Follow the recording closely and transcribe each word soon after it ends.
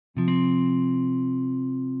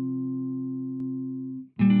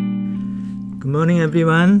Good morning,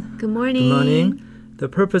 everyone. Good morning. Good morning. The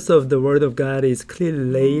purpose of the Word of God is clearly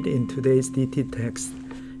laid in today's DT text.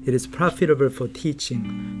 It is profitable for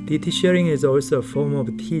teaching. DT sharing is also a form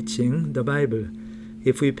of teaching the Bible.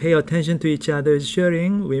 If we pay attention to each other's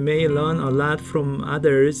sharing, we may learn a lot from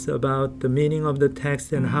others about the meaning of the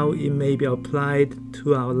text and how it may be applied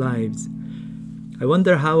to our lives. I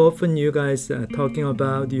wonder how often you guys are talking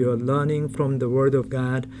about your learning from the Word of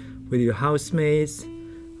God with your housemates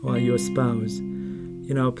or your spouse.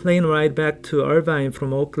 Plane ride back to Irvine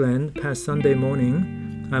from Oakland past Sunday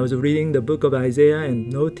morning, I was reading the book of Isaiah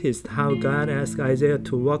and noticed how God asked Isaiah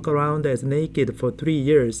to walk around as naked for 3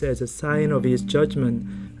 years as a sign of his judgment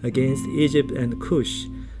against Egypt and Cush,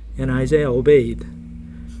 and Isaiah obeyed.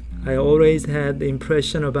 I always had the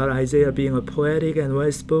impression about Isaiah being a poetic and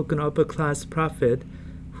well-spoken upper-class prophet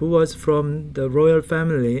who was from the royal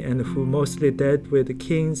family and who mostly dealt with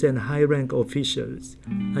kings and high-rank officials.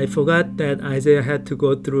 I forgot that Isaiah had to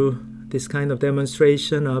go through this kind of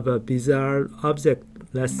demonstration of a bizarre object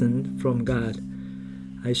lesson from God.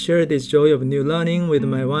 I shared this joy of new learning with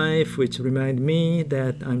my wife, which reminded me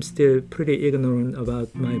that I'm still pretty ignorant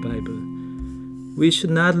about my Bible. We should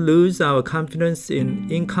not lose our confidence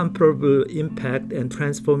in incomparable impact and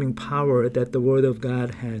transforming power that the Word of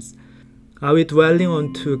God has. Are we dwelling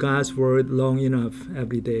onto God's Word long enough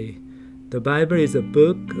every day? The Bible is a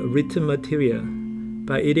book, written material,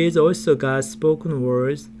 but it is also God's spoken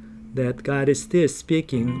words that God is still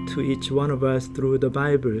speaking to each one of us through the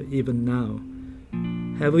Bible even now.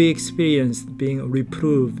 Have we experienced being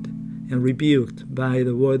reproved and rebuked by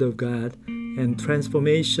the Word of God and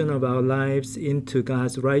transformation of our lives into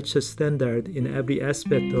God's righteous standard in every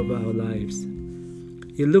aspect of our lives?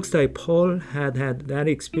 It looks like Paul had that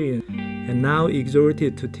experience and now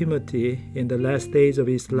exhorted to Timothy in the last days of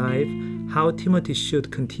his life how Timothy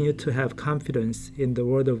should continue to have confidence in the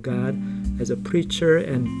Word of God as a preacher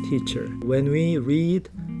and teacher. When we read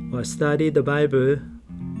or study the Bible,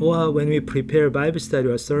 or when we prepare Bible study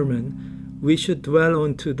or sermon, we should dwell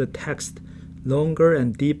onto the text longer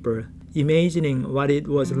and deeper, imagining what it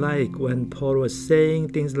was like when Paul was saying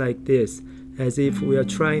things like this, as if we are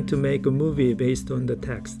trying to make a movie based on the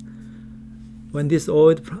text. When this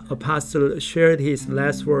old apostle shared his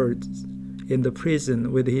last words in the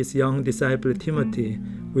prison with his young disciple Timothy,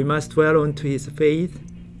 we must dwell onto his faith,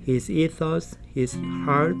 his ethos, his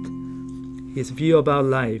heart, his view about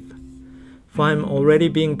life. For I am already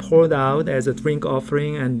being poured out as a drink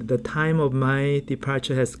offering, and the time of my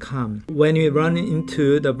departure has come. When we run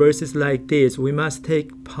into the verses like this, we must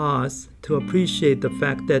take pause to appreciate the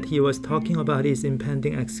fact that he was talking about his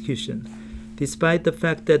impending execution. Despite the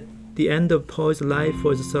fact that the end of Paul's life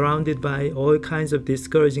was surrounded by all kinds of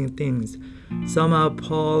discouraging things, somehow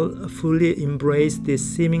Paul fully embraced this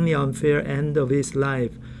seemingly unfair end of his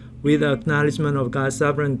life with acknowledgement of God's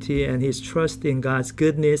sovereignty and his trust in God's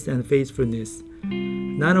goodness and faithfulness.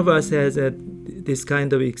 None of us has had this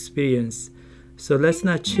kind of experience, so let's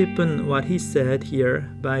not cheapen what he said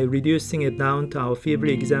here by reducing it down to our feeble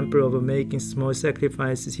example of making small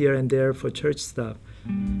sacrifices here and there for church stuff.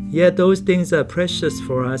 Yet those things are precious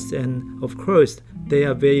for us, and of course they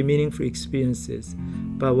are very meaningful experiences.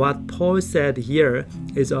 But what Paul said here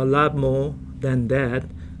is a lot more than that,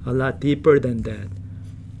 a lot deeper than that.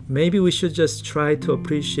 Maybe we should just try to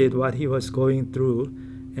appreciate what he was going through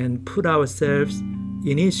and put ourselves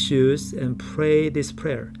in his shoes and pray this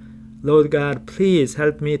prayer. Lord God, please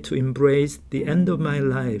help me to embrace the end of my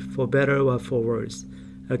life for better or for worse,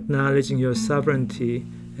 acknowledging your sovereignty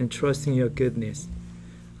and trusting your goodness.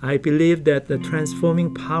 I believe that the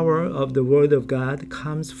transforming power of the Word of God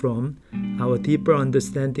comes from our deeper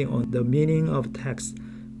understanding on the meaning of text,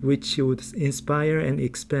 which would inspire and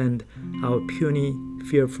expand our puny,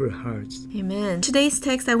 fearful hearts. Amen. Today's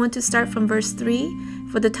text, I want to start from verse 3.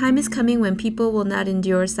 For the time is coming when people will not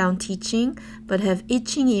endure sound teaching, but have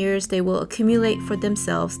itching ears. They will accumulate for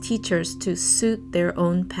themselves teachers to suit their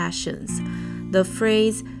own passions. The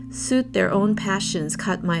phrase, suit their own passions,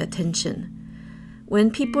 caught my attention. When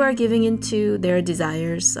people are giving into their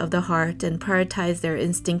desires of the heart and prioritize their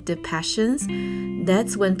instinctive passions,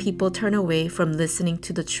 that's when people turn away from listening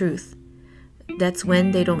to the truth. That's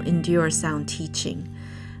when they don't endure sound teaching.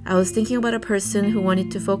 I was thinking about a person who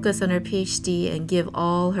wanted to focus on her PhD and give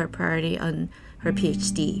all her priority on her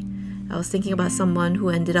PhD. I was thinking about someone who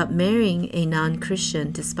ended up marrying a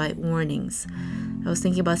non-Christian despite warnings. I was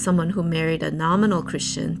thinking about someone who married a nominal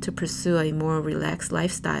Christian to pursue a more relaxed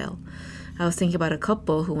lifestyle. I was thinking about a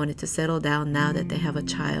couple who wanted to settle down now that they have a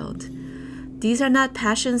child. These are not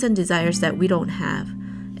passions and desires that we don't have.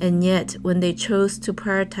 And yet, when they chose to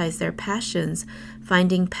prioritize their passions,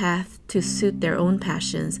 finding path to suit their own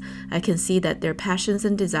passions, I can see that their passions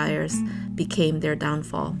and desires became their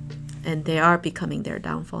downfall. And they are becoming their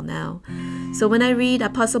downfall now. So when I read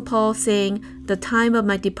Apostle Paul saying, "The time of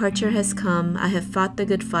my departure has come, I have fought the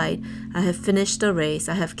good fight, I have finished the race,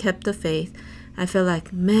 I have kept the faith," I feel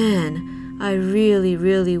like, man, I really,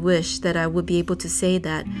 really wish that I would be able to say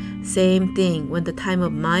that same thing when the time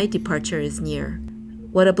of my departure is near.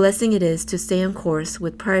 What a blessing it is to stay on course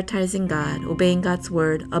with prioritizing God, obeying God's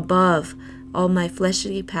word above all my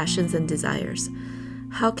fleshly passions and desires.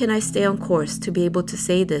 How can I stay on course to be able to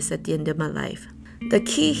say this at the end of my life? The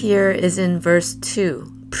key here is in verse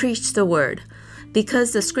 2, preach the word.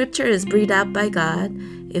 Because the scripture is breathed out by God,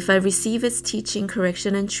 if I receive its teaching,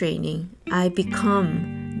 correction, and training, I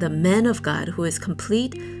become the man of God who is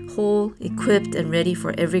complete, whole, equipped, and ready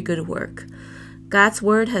for every good work. God's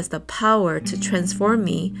word has the power to transform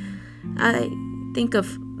me. I think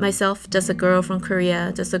of myself just a girl from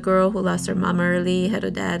Korea, just a girl who lost her mom early, had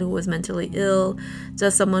a dad who was mentally ill,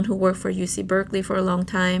 just someone who worked for UC Berkeley for a long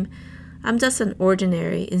time. I'm just an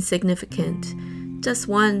ordinary, insignificant, just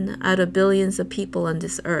one out of billions of people on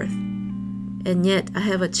this earth. And yet I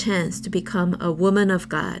have a chance to become a woman of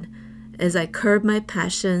God as I curb my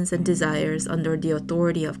passions and desires under the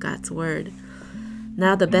authority of God's word.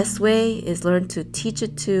 Now the best way is learn to teach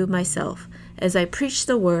it to myself. As I preach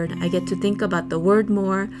the word, I get to think about the word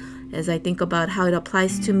more, as I think about how it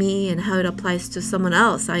applies to me and how it applies to someone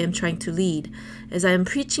else I am trying to lead. As I am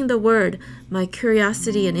preaching the word, my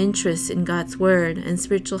curiosity and interest in God's word and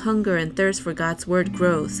spiritual hunger and thirst for God's word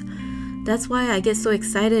grows. That's why I get so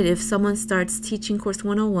excited if someone starts teaching Course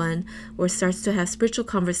 101 or starts to have spiritual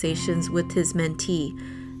conversations with his mentee,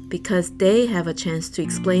 because they have a chance to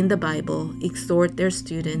explain the Bible, exhort their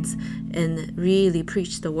students, and really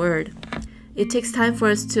preach the word. It takes time for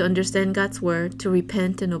us to understand God's word, to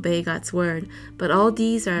repent and obey God's word, but all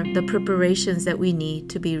these are the preparations that we need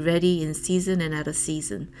to be ready in season and out of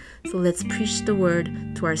season. So let's preach the word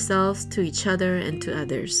to ourselves, to each other, and to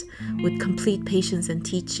others with complete patience and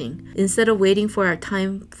teaching. Instead of waiting for our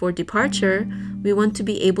time for departure, we want to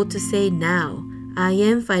be able to say now, I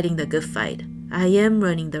am fighting the good fight. I am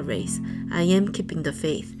running the race. I am keeping the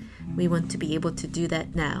faith. We want to be able to do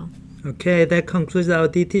that now. Okay, that concludes our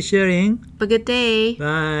DT sharing. Have a good day.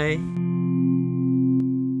 Bye.